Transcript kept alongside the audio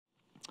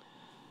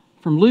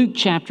from Luke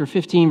chapter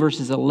 15,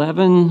 verses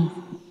 11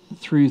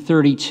 through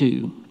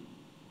 32.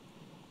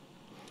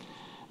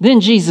 Then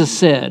Jesus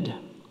said,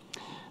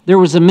 "There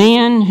was a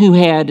man who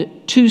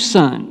had 2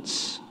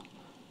 sons."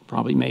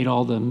 Probably made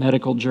all the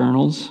medical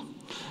journals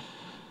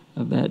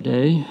of that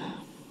day.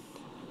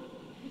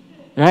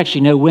 There are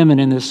actually no women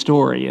in this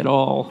story at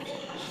all.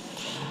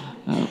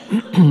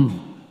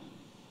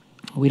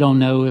 We don't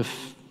know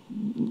if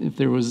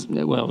there was,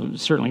 well, it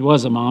certainly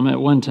was a mama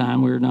at one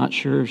time. We're not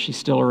sure if she's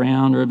still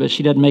around, but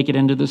she doesn't make it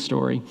into the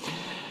story.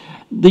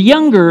 The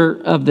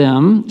younger of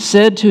them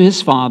said to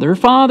his father,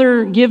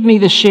 "Father, give me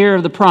the share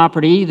of the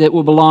property that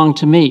will belong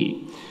to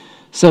me."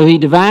 So he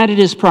divided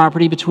his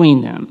property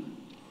between them.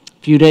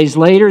 A few days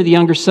later, the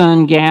younger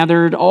son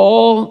gathered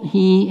all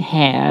he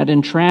had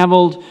and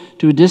traveled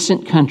to a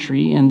distant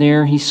country, and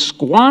there he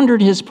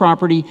squandered his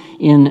property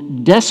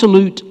in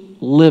dissolute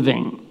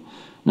living.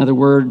 Another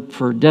word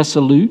for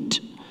dissolute,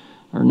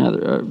 or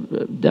another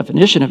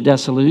definition of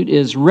dissolute,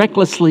 is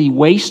recklessly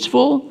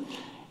wasteful,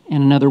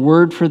 and another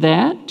word for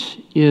that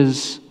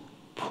is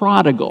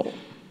prodigal.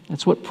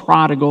 That's what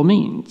prodigal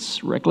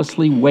means,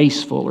 recklessly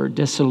wasteful or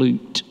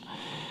dissolute.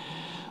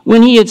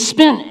 When he had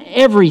spent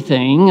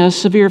everything, a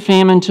severe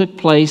famine took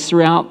place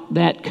throughout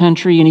that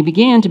country, and he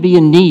began to be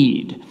in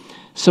need.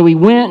 So he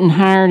went and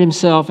hired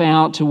himself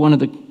out to one of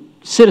the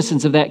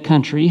citizens of that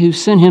country, who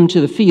sent him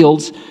to the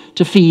fields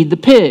to feed the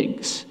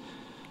pigs.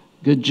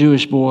 Good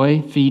Jewish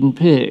boy, feeding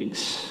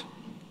pigs.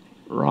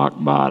 Rock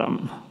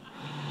bottom.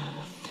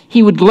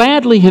 He would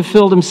gladly have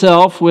filled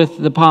himself with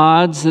the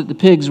pods that the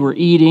pigs were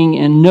eating,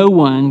 and no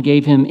one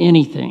gave him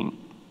anything.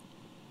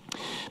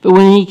 But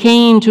when he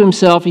came to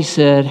himself, he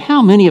said,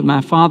 "How many of my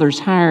father's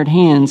hired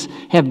hands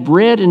have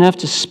bread enough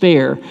to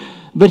spare?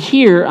 But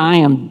here I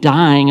am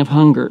dying of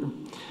hunger.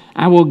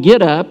 I will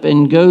get up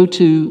and go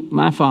to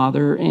my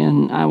father,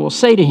 and I will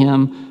say to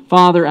him,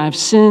 'Father, I've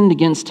sinned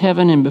against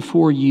heaven and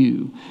before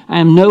you. I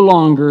am no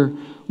longer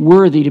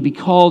worthy to be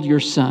called your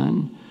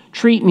son.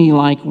 Treat me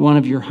like one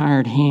of your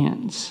hired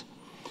hands.'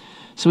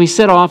 So he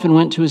set off and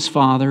went to his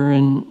father,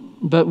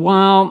 but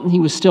while he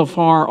was still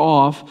far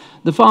off,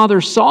 the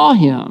father saw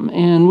him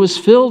and was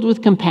filled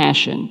with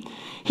compassion.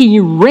 He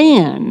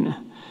ran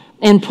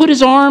and put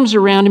his arms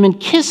around him and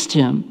kissed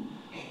him.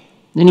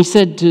 Then he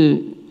said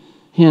to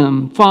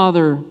him,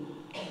 'Father,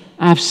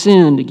 I've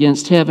sinned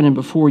against heaven and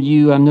before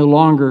you. I'm no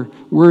longer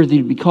worthy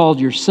to be called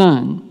your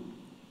son.'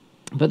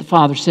 But the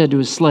father said to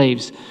his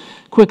slaves,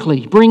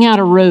 'Quickly, bring out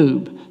a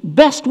robe,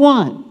 best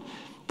one.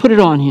 Put it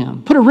on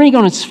him. Put a ring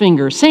on his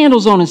finger,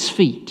 sandals on his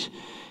feet,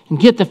 and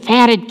get the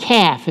fatted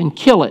calf and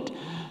kill it.'"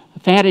 A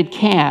fatted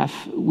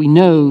calf, we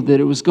know that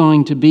it was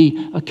going to be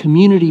a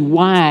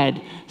community-wide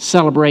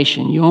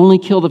celebration. You only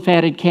kill the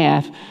fatted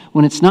calf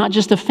when it's not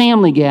just a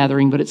family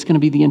gathering, but it's going to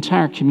be the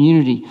entire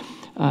community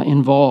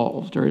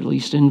involved, or at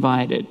least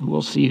invited.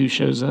 We'll see who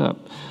shows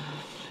up.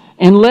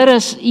 "And let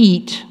us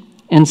eat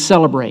and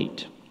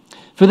celebrate.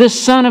 For this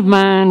son of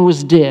mine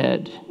was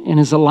dead and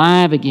is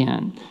alive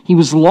again. He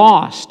was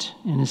lost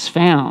and is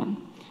found."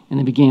 And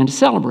they began to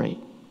celebrate.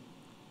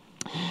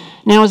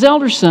 Now his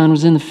elder son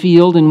was in the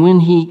field, and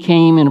when he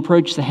came and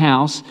approached the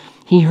house,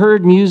 he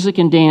heard music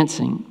and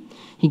dancing.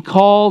 He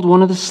called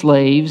one of the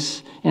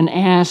slaves and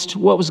asked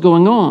what was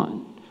going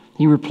on.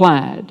 He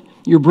replied,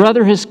 "Your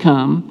brother has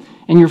come,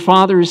 and your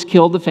father has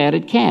killed the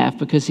fatted calf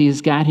because he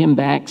has got him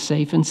back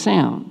safe and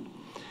sound."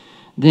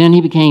 Then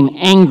he became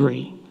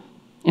angry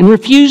and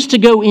refused to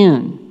go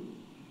in.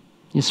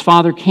 His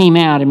father came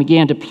out and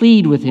began to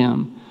plead with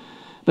him.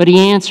 But he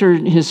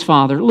answered his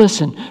father,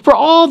 "Listen, for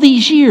all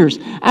these years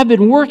I've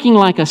been working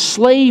like a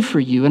slave for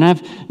you, and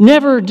I've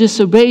never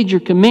disobeyed your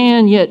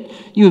command, yet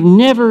you have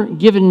never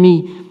given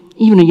me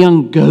even a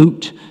young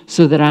goat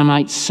so that I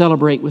might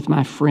celebrate with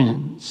my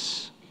friends.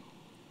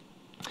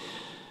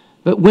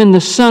 But when the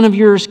son of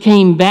yours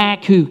came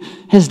back, who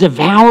has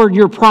devoured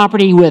your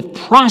property with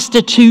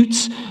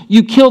prostitutes,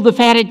 you killed the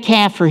fatted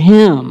calf for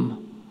him."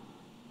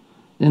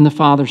 Then the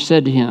father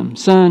said to him,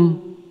 "Son,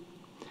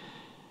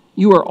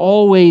 you are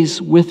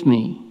always with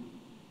me,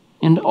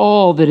 and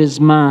all that is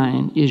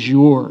mine is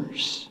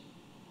yours.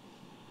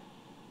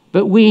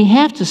 But we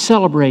have to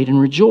celebrate and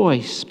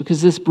rejoice,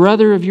 because this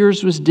brother of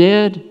yours was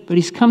dead, but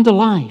he's come to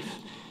life.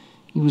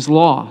 He was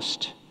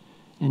lost,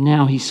 and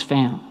now he's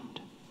found."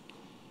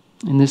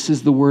 And this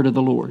is the word of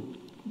the Lord.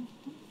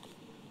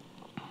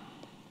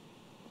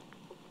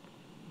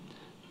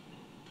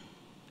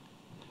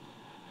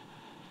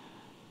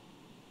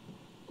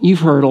 You've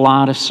heard a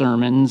lot of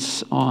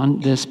sermons on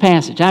this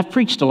passage. I've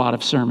preached a lot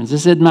of sermons.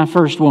 This is my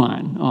first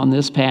one on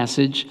this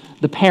passage,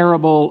 the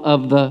parable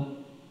of the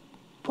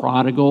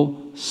prodigal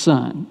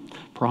son.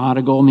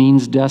 Prodigal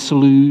means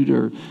dissolute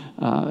or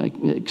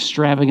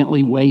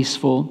extravagantly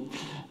wasteful.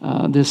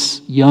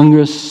 This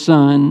youngest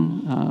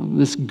son,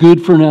 this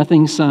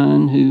good-for-nothing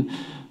son who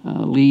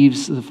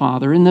leaves the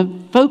father. And the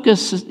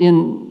focus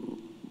in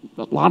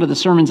a lot of the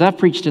sermons I've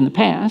preached in the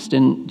past,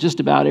 and just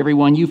about every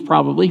one you've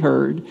probably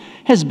heard,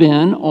 has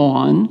been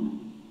on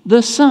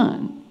the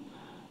son,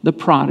 the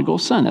prodigal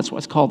son. That's why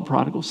it's called the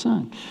prodigal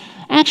son.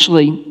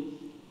 Actually,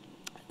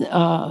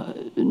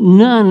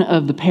 none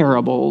of the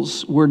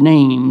parables were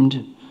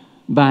named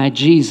by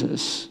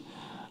Jesus.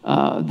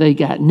 They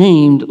got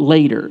named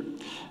later.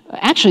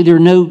 Actually, there are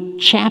no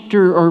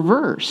chapter or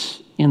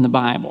verse in the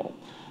Bible.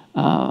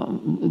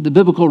 The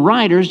biblical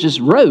writers just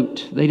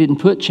wrote. They didn't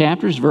put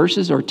chapters,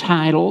 verses, or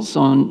titles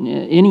on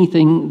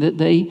anything that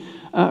they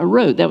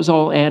wrote. That was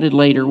all added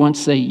later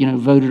once they,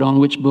 voted on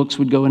which books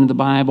would go into the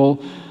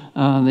Bible.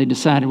 They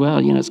decided, well,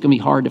 it's going to be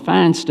hard to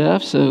find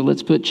stuff, so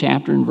let's put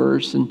chapter and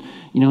verse, and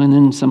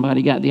then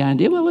somebody got the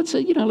idea, well,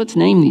 let's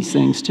name these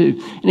things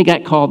too, and it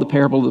got called the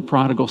parable of the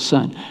prodigal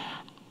son.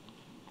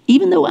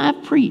 Even though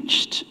I've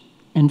preached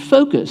and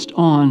focused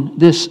on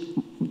this,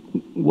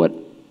 what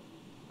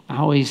I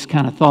always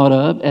kind of thought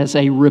of as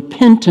a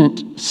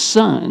repentant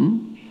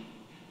son,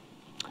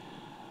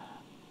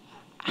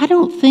 I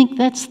don't think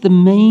that's the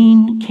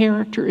main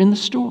character in the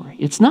story.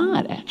 It's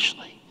not,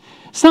 actually.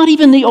 It's not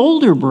even the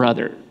older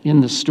brother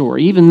in the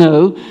story, even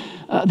though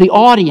the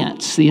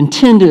audience, the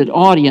intended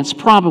audience,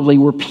 probably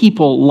were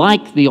people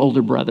like the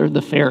older brother,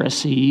 the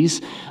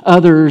Pharisees,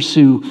 others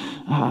who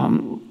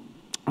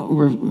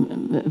were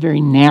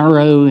very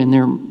narrow in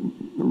their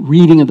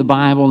reading of the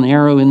Bible,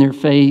 narrow in their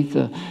faith,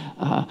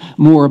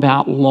 more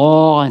about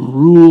law and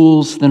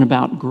rules than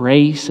about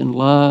grace and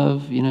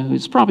love.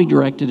 It's probably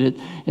directed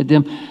at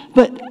them.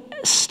 But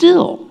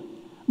still,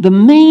 the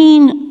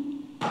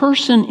main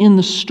person in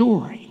the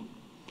story,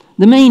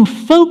 the main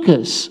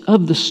focus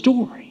of the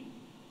story,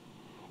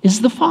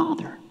 is the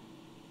Father.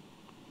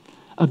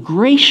 A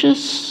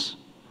gracious,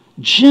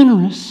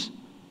 generous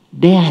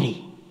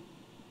daddy.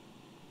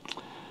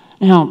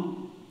 Now,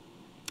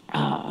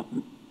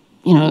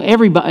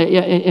 everybody,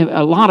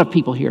 a lot of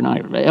people here, not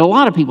everybody, a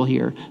lot of people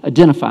here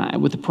identify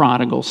with the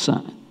prodigal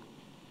son.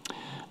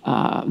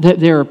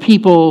 There are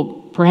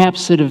people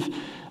perhaps that have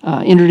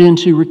entered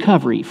into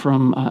recovery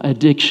from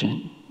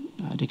addiction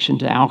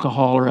to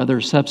alcohol or other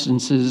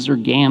substances or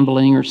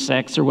gambling or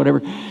sex or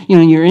whatever.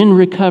 You're in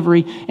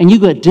recovery and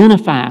you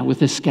identify with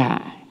this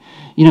guy.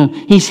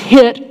 He's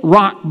hit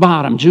rock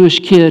bottom. Jewish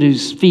kid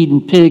who's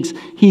feeding pigs,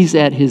 he's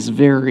at his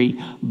very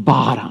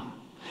bottom.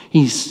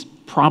 He's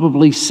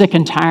probably sick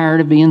and tired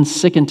of being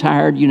sick and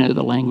tired,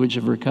 the language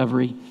of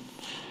recovery.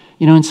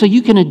 And so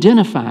you can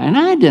identify, and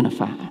I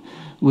identify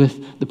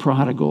with the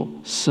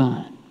prodigal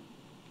son.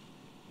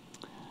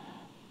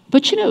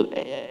 But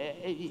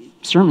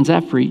sermons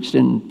I've preached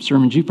and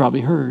sermons you've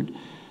probably heard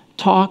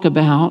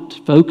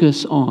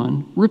focus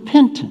on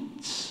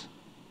repentance.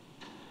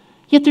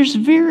 Yet there's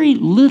very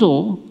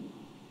little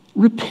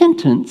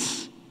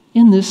repentance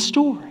in this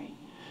story.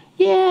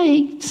 Yeah,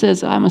 he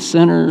says, I'm a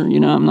sinner,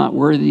 I'm not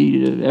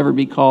worthy to ever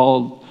be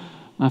called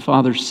my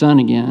father's son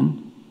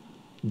again.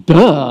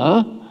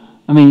 Duh.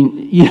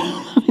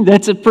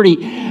 That's a pretty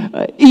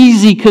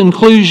easy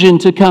conclusion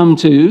to come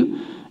to.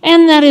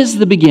 And that is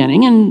the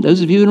beginning. And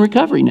those of you in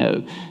recovery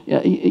know,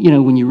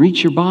 when you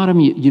reach your bottom,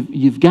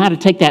 you've got to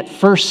take that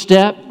first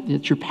step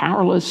that you're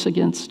powerless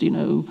against,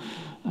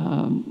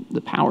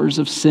 the powers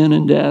of sin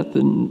and death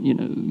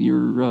and,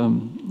 your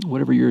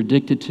whatever you're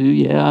addicted to.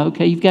 Yeah,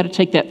 okay, you've got to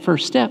take that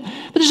first step.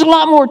 But there's a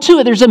lot more to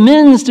it. There's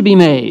amends to be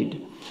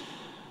made.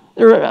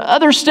 There are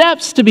other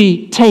steps to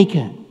be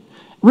taken.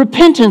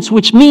 Repentance,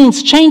 which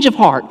means change of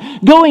heart,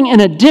 going in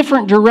a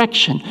different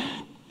direction,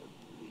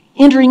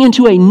 entering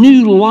into a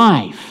new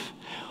life.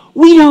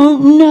 We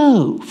don't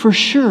know for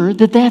sure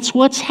that that's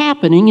what's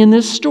happening in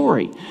this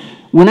story.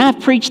 When I've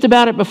preached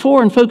about it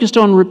before and focused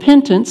on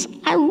repentance,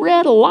 I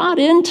read a lot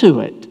into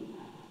it.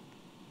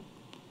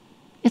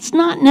 It's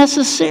not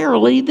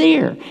necessarily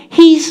there.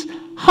 He's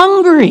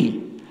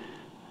hungry.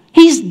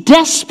 He's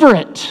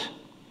desperate.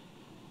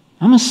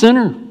 I'm a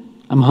sinner.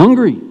 I'm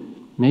hungry.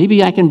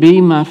 Maybe I can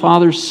be my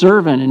father's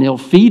servant and he'll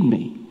feed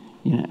me.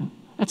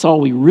 That's all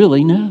we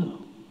really know.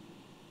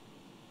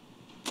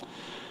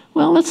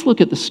 Well, let's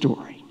look at the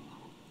story.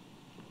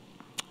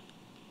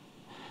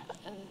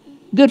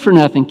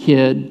 Good-for-nothing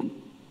kid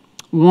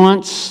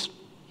wants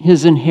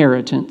his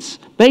inheritance.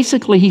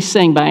 Basically, he's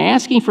saying by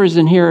asking for his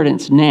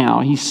inheritance now,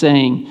 he's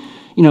saying,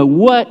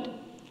 what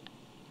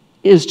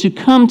is to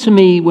come to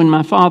me when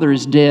my father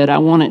is dead, I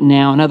want it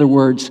now. In other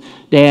words,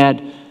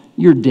 Dad,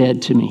 you're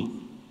dead to me.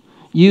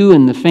 You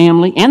and the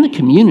family and the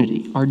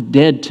community are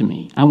dead to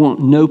me. I want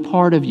no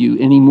part of you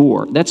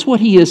anymore. That's what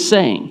he is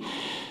saying.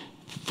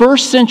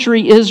 First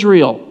century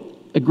Israel,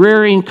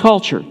 agrarian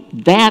culture,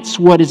 that's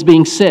what is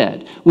being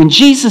said. When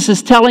Jesus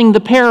is telling the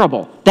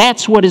parable,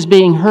 that's what is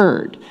being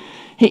heard.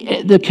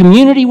 The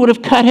community would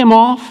have cut him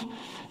off.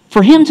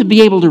 For him to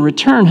be able to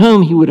return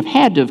home, he would have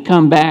had to have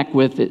come back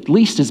with at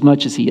least as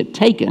much as he had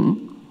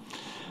taken.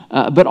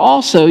 But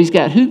also, he's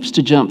got hoops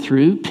to jump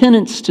through,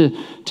 penance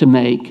to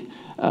make,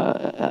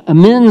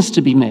 amends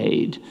to be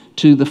made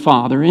to the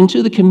Father and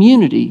to the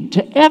community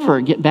to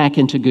ever get back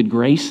into good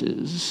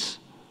graces.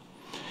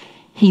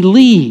 He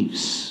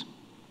leaves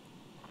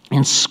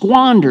and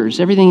squanders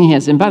everything he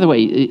has. And by the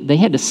way, they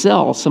had to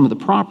sell some of the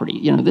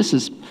property. This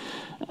is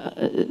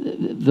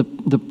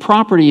the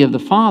property of the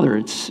father.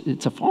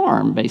 It's a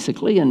farm,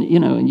 basically, and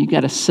you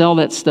got to sell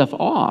that stuff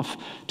off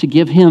to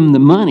give him the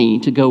money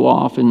to go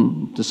off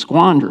and to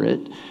squander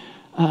it.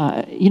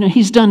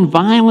 He's done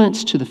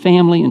violence to the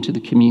family and to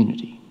the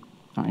community.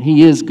 All right,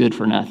 he is good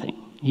for nothing.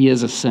 He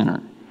is a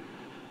sinner.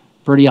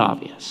 Pretty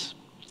obvious.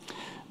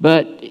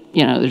 But,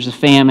 there's a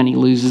famine. He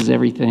loses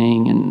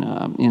everything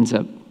and ends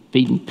up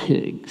feeding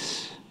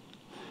pigs.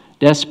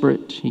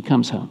 Desperate, he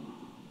comes home.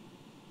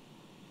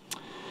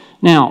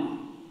 Now,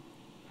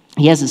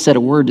 he hasn't said a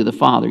word to the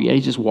father yet.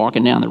 He's just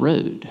walking down the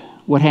road.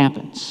 What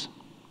happens?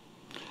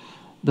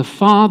 The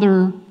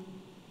father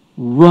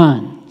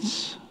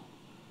runs.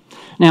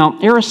 Now,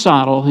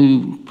 Aristotle,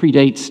 who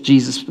predates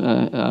Jesus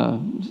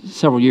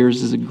several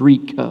years as a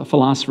Greek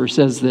philosopher,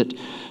 says that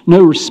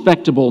no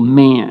respectable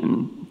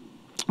man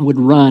would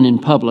run in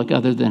public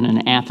other than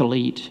an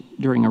athlete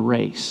during a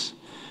race.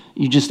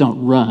 You just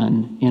don't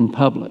run in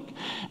public.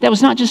 That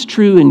was not just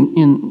true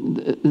in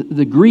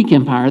the Greek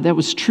Empire. That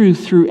was true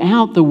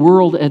throughout the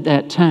world at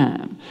that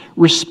time.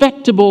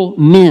 Respectable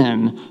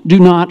men do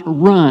not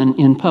run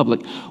in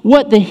public.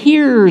 What the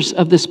hearers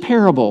of this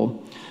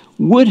parable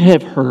would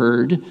have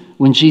heard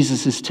when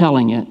Jesus is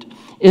telling it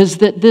is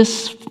that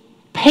this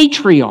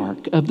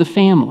patriarch of the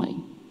family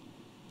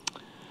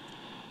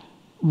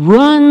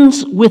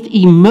runs with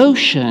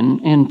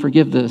emotion, and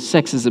forgive the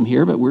sexism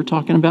here, but we're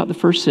talking about the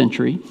first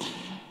century,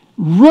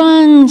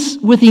 runs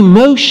with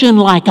emotion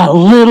like a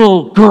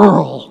little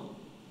girl.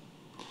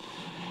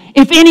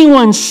 If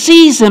anyone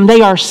sees him,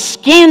 they are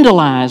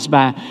scandalized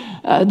by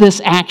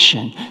this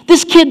action.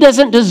 This kid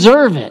doesn't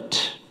deserve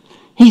it.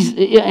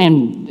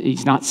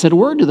 He's not said a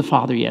word to the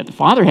father yet. The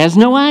father has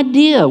no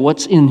idea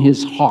what's in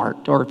his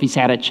heart or if he's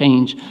had a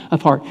change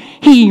of heart.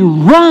 He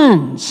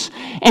runs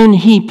and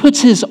he puts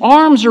his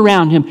arms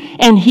around him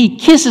and he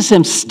kisses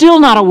him. Still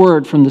not a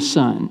word from the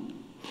son.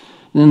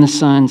 Then the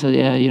son said,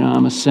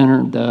 I'm a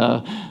sinner.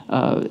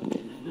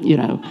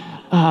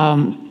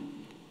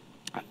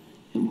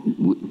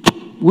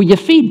 Will you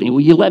feed me?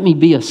 Will you let me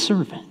be a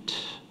servant?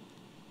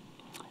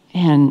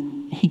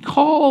 And he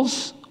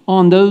calls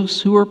on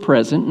those who are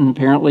present, and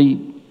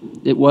apparently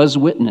it was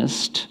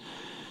witnessed,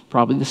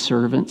 probably the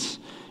servants.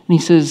 And he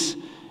says,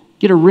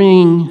 get a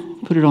ring,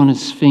 put it on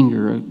his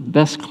finger, a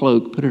best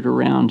cloak, put it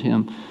around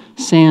him,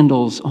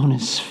 sandals on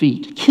his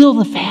feet. Kill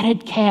the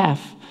fatted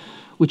calf,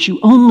 which you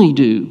only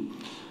do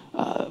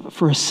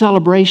for a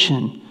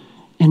celebration,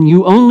 and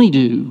you only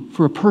do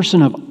for a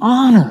person of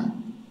honor.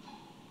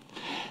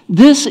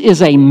 This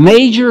is a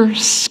major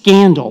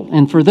scandal.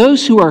 And for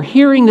those who are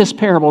hearing this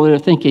parable, they're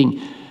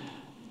thinking,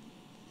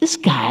 this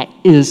guy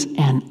is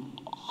an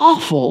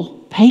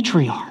awful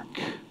patriarch.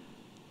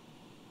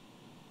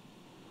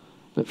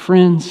 But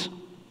friends,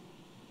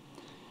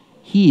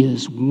 he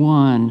is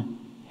one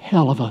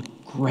hell of a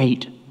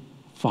great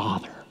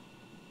father.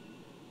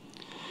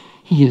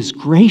 He is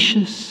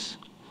gracious,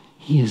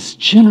 he is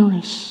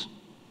generous,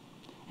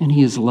 and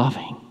he is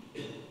loving.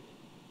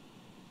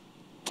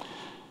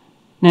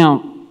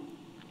 Now,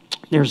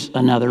 there's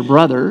another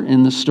brother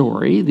in the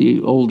story,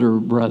 the older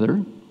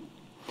brother.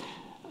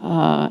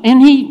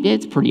 And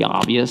it's pretty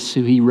obvious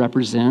who he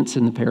represents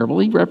in the parable.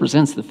 He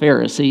represents the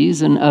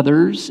Pharisees and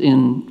others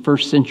in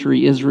first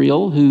century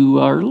Israel who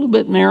are a little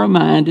bit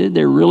narrow-minded.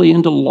 They're really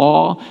into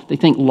law. They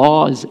think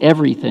law is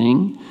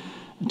everything.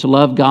 To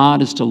love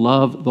God is to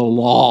love the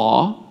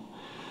law.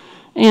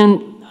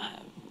 And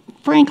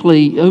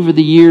frankly, over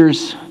the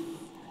years,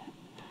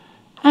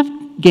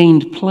 I've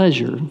gained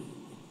pleasure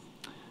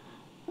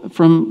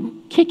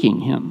from kicking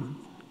him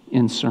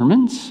in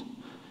sermons.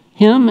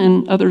 Him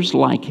and others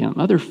like him,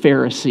 other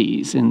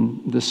Pharisees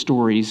in the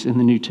stories in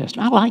the New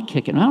Testament. I like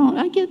kicking him.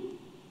 I get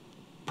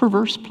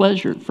perverse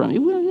pleasure from it.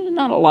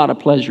 Not a lot of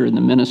pleasure in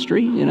the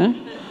ministry,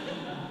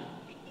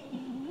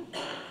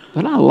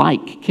 But I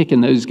like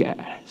kicking those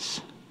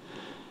guys.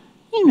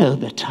 You know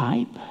the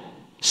type.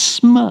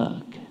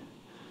 Smug.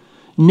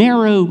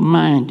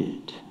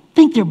 Narrow-minded.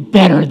 Think they're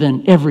better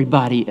than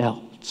everybody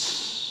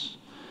else.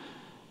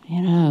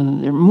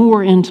 They're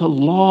more into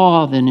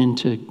law than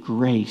into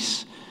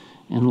grace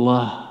and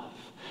love.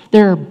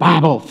 They're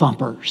Bible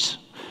thumpers.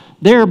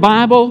 Their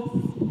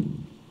Bible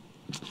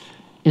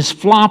is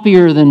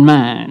floppier than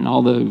mine,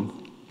 although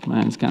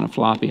mine's kind of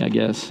floppy, I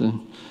guess.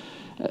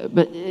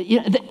 But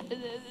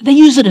they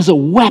use it as a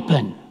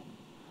weapon.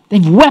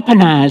 They've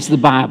weaponized the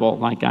Bible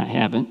like I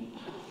haven't.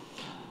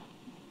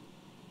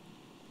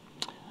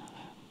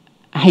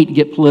 I hate to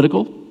get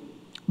political,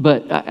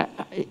 but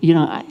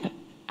I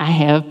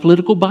have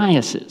political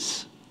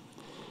biases.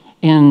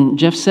 And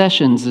Jeff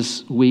Sessions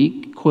this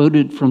week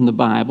quoted from the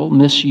Bible,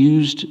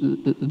 misused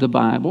the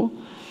Bible.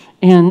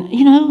 And,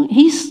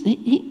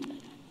 he,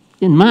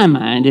 in my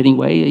mind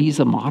anyway, he's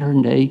a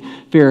modern day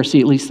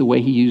Pharisee, at least the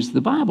way he used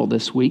the Bible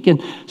this week.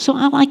 And so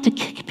I like to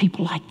kick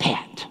people like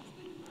that.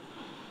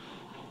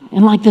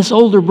 And like this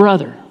older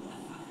brother.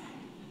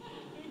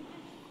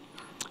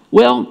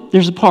 Well,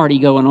 there's a party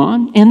going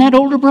on, and that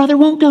older brother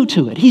won't go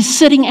to it. He's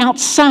sitting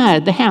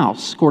outside the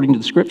house, according to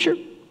the scripture.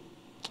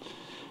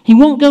 He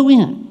won't go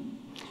in.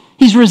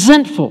 He's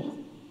resentful.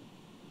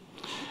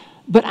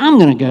 But I'm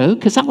going to go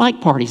because I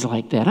like parties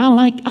like that. I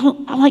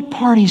like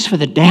parties for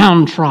the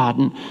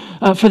downtrodden,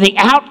 for the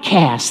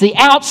outcast, the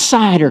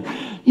outsider,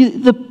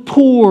 the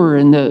poor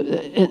and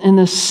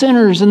the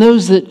sinners and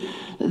those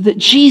that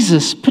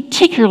Jesus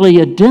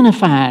particularly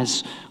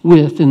identifies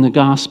with in the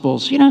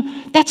Gospels. You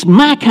know, that's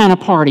my kind of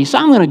party, so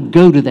I'm going to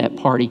go to that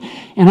party.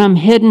 And I'm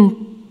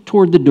heading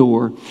toward the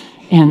door,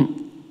 and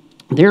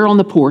there on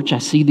the porch I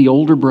see the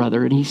older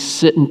brother, and he's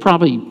sitting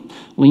probably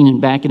leaning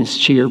back in his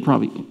chair,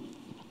 probably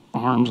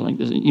arms like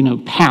this, you know,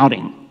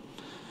 pouting,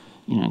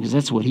 you know, because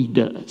that's what he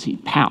does. He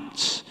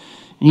pouts,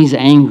 and he's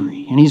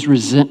angry, and he's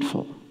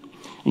resentful,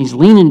 and he's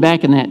leaning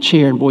back in that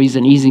chair, and boy, he's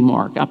an easy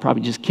mark. I'll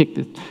probably just kick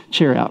the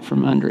chair out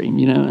from under him,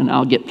 you know, and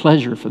I'll get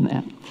pleasure from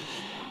that.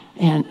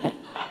 And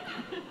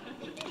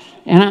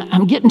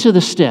I'm getting to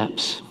the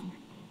steps,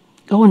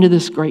 going to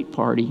this great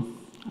party.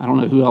 I don't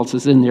know who else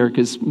is in there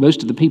because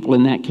most of the people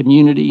in that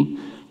community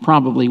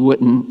probably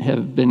wouldn't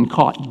have been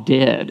caught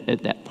dead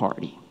at that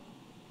party.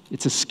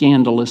 It's a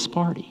scandalous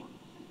party.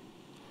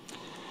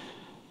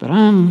 But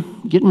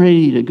I'm getting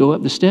ready to go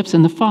up the steps,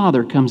 and the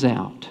father comes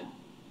out.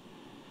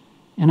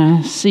 And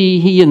I see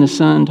he and the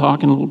son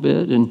talking a little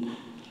bit, and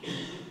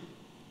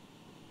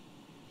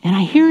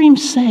I hear him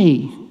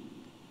say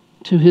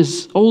to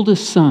his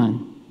oldest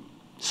son,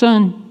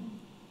 "Son,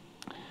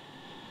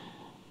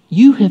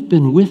 you have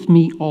been with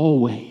me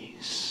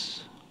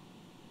always.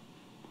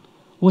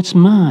 What's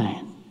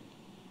mine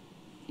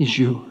is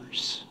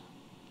yours."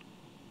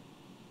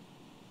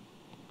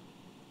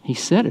 He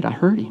said it. I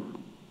heard him.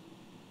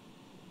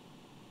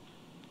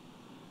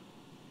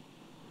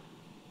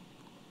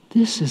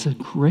 This is a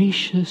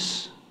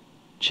gracious,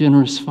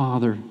 generous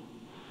father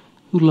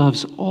who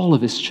loves all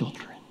of his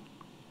children.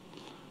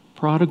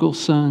 Prodigal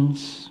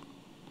sons,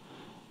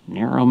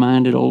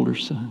 narrow-minded older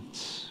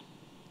sons.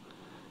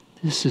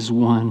 This is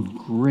one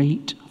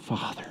great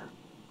Father.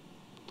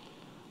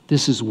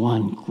 This is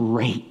one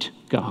great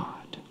God.